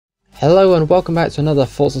Hello and welcome back to another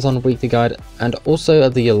Forzathon weekly guide, and also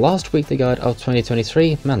the last weekly guide of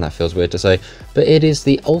 2023. Man, that feels weird to say, but it is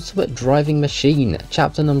the ultimate driving machine.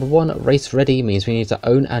 Chapter number 1, race ready, means we need to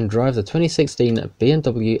own and drive the 2016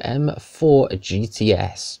 BMW M4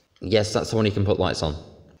 GTS. Yes, that's the one you can put lights on.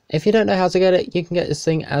 If you don't know how to get it, you can get this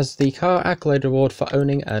thing as the Car Accolade Award for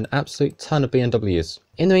owning an absolute ton of BMWs.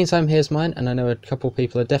 In the meantime, here's mine, and I know a couple of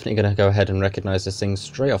people are definitely going to go ahead and recognise this thing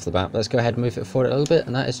straight off the bat. Let's go ahead and move it forward a little bit,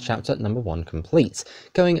 and that is chapter number 1 complete.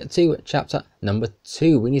 Going to chapter number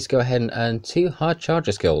 2, we need to go ahead and earn 2 hard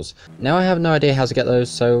charger skills. Now I have no idea how to get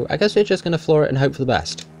those, so I guess we're just going to floor it and hope for the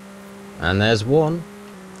best. And there's 1.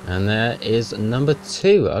 And there is number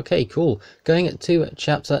 2. Okay, cool. Going to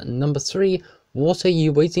chapter number 3. What are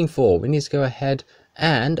you waiting for? We need to go ahead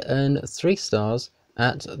and earn 3 stars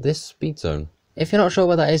at this speed zone. If you're not sure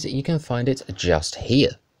where that is, you can find it just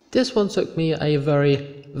here. This one took me a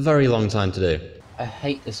very, very long time to do. I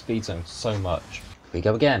hate this speed zone so much. We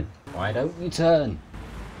go again. Why don't you turn?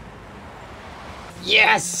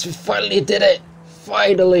 Yes! We finally did it!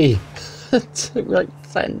 Finally! It took like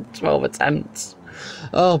 10, 12 attempts.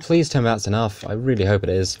 Oh, please tell me that's enough. I really hope it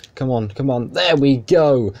is. Come on, come on. There we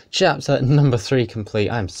go. Chapter number 3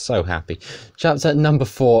 complete. I'm so happy. Chapter number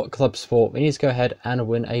 4, Club Sport. We need to go ahead and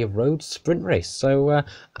win a road sprint race. So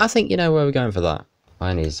I think you know where we're going for that.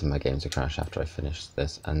 I need some of my game to crash after I finish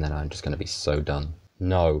this, and then I'm just going to be so done.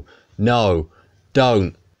 No, no,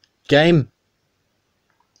 don't. Game?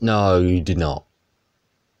 No, you did not.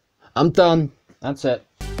 I'm done. That's it.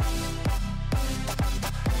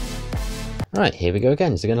 Right, here we go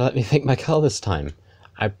again. Is it going to let me pick my car this time?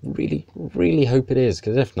 I really, really hope it is,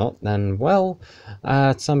 because if not, then, well,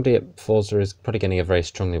 somebody at Forza is probably getting a very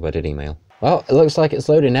strongly worded email. Well, it looks like it's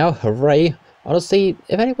loading now. Hooray! Honestly,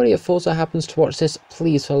 if anybody at Forza happens to watch this,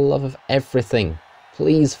 please, for the love of everything,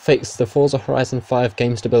 please fix the Forza Horizon 5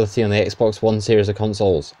 game stability on the Xbox One series of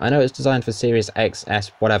consoles. I know it's designed for Series X,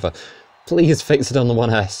 S, whatever. Please fix it on the One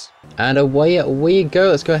S. And away we go.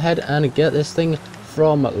 Let's go ahead and get this thing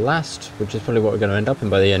from last, which is probably what we're going to end up in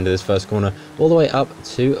by the end of this first corner, all the way up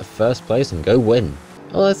to first place and go win.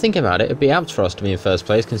 Although thinking about it, it'd be apt for us to be in first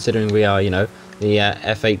place, considering we are, you know, the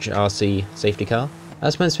FHRC safety car.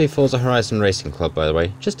 That's meant to be Forza Horizon Racing Club, by the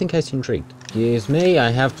way, just in case you're intrigued. Excuse me, I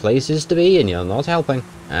have places to be and you're not helping.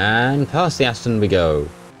 And past the Aston we go.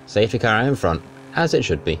 Safety car in front, as it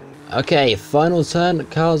should be. Okay, final turn,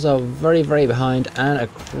 cars are very, very behind, and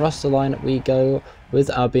across the line we go with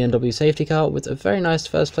our BMW safety car with a very nice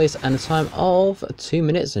first place and a time of 2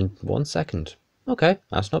 minutes and 1 second. Okay,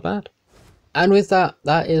 that's not bad. And with that,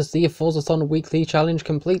 that is the Forzathon weekly challenge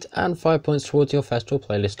complete and 5 points towards your festival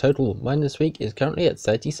playlist total. Mine this week is currently at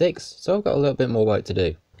 36, so I've got a little bit more work to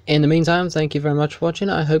do. In the meantime, thank you very much for watching.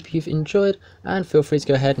 I hope you've enjoyed, and feel free to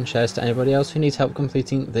go ahead and share this to anybody else who needs help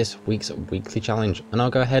completing this week's weekly challenge. And I'll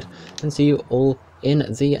go ahead and see you all in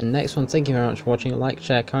the next one. Thank you very much for watching. Like,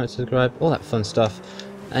 share, comment, subscribe, all that fun stuff.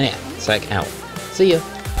 And yeah, Sec out. See ya.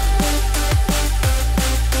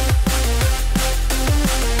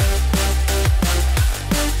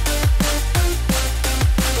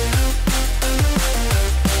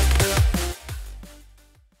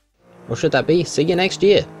 Or should that be, see you next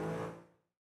year?